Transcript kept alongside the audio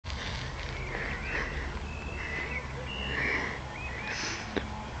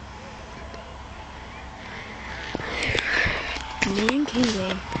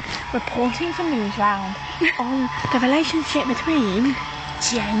Kiwi, reporting for Newsround on the relationship between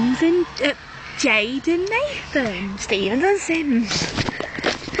Jade and Nathan, Stevens and Sims.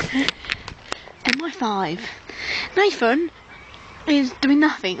 And my 5. Nathan is doing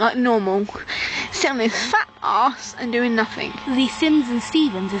nothing, like normal. Sitting on his fat ass and doing nothing. The Sims and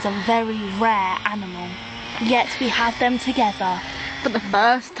Stevens is a very rare animal, yet we have them together. For the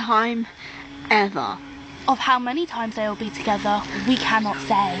first time ever. Of how many times they will be together, we cannot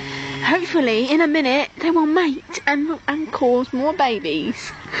say. Hopefully, in a minute, they will mate and cause more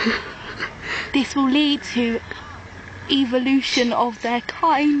babies. This will lead to evolution of their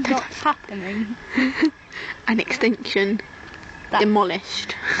kind not happening. An extinction.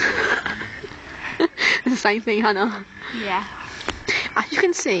 Demolished. It's the same thing, Hannah. Yeah. As you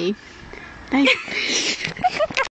can see, they...